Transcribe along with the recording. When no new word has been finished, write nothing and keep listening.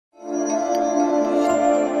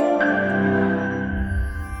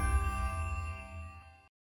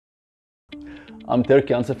I'm Dirk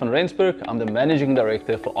Janse van Rensburg. I'm the Managing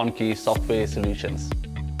Director for On Key Software Solutions.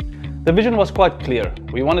 The vision was quite clear.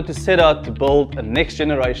 We wanted to set out to build a next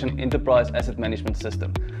generation enterprise asset management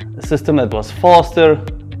system. A system that was faster,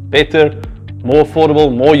 better, more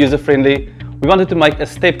affordable, more user-friendly. We wanted to make a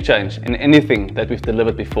step change in anything that we've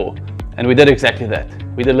delivered before. And we did exactly that.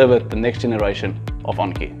 We delivered the next generation of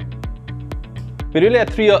On Key. We really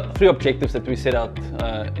had three objectives that we set out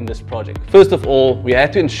in this project. First of all, we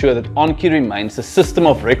had to ensure that On Key remains a system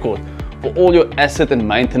of record for all your asset and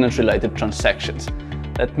maintenance related transactions.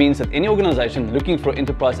 That means that any organization looking for an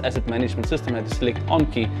enterprise asset management system had to select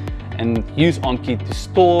On Key and use On Key to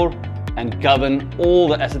store and govern all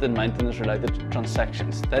the asset and maintenance related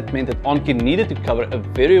transactions. That meant that On Key needed to cover a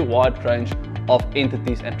very wide range of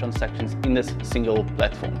entities and transactions in this single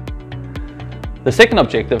platform. The second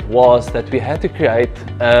objective was that we had to create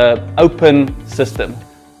an open system,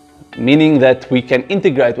 meaning that we can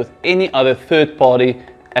integrate with any other third-party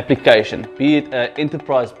application, be it an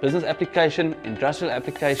enterprise business application, industrial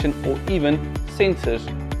application, or even sensors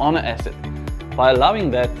on an asset. By allowing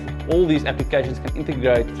that, all these applications can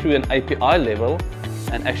integrate through an API level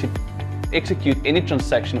and actually execute any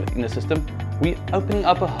transaction within the system, we're opening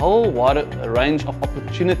up a whole wide range of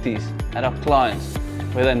opportunities at our clients,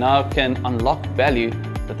 where they now can unlock value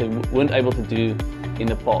that they weren't able to do in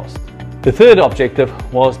the past. The third objective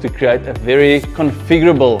was to create a very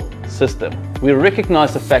configurable system. We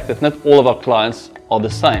recognize the fact that not all of our clients are the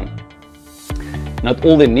same. Not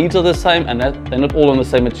all their needs are the same, and that they're not all on the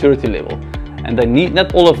same maturity level. And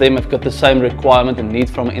not all of them have got the same requirement and need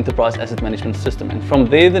from an enterprise asset management system. And from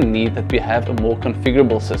there, the need that we have a more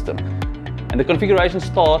configurable system. And the configuration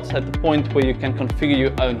starts at the point where you can configure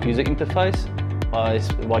your own user interface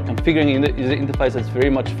by configuring a user interface that's very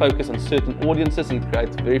much focused on certain audiences and create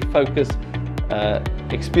very focused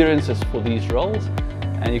experiences for these roles.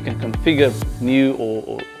 And you can configure new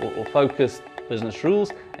or focused business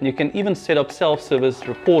rules, and you can even set up self-service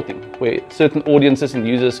reporting where certain audiences and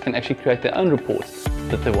users can actually create their own reports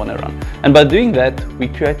that they want to run. And by doing that, we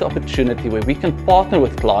create the opportunity where we can partner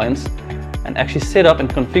with clients and actually set up and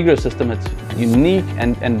configure a system that's unique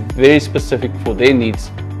and very specific for their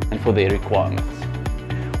needs and for their requirements.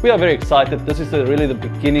 We are very excited. This is really the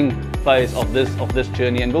beginning phase of this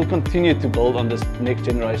journey, and we'll continue to build on this next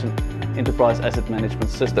generation enterprise asset management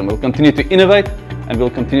system. We'll continue to innovate, and we'll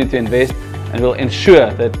continue to invest, and we'll ensure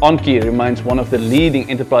that On Key remains one of the leading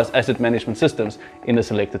enterprise asset management systems in the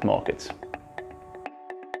selected markets.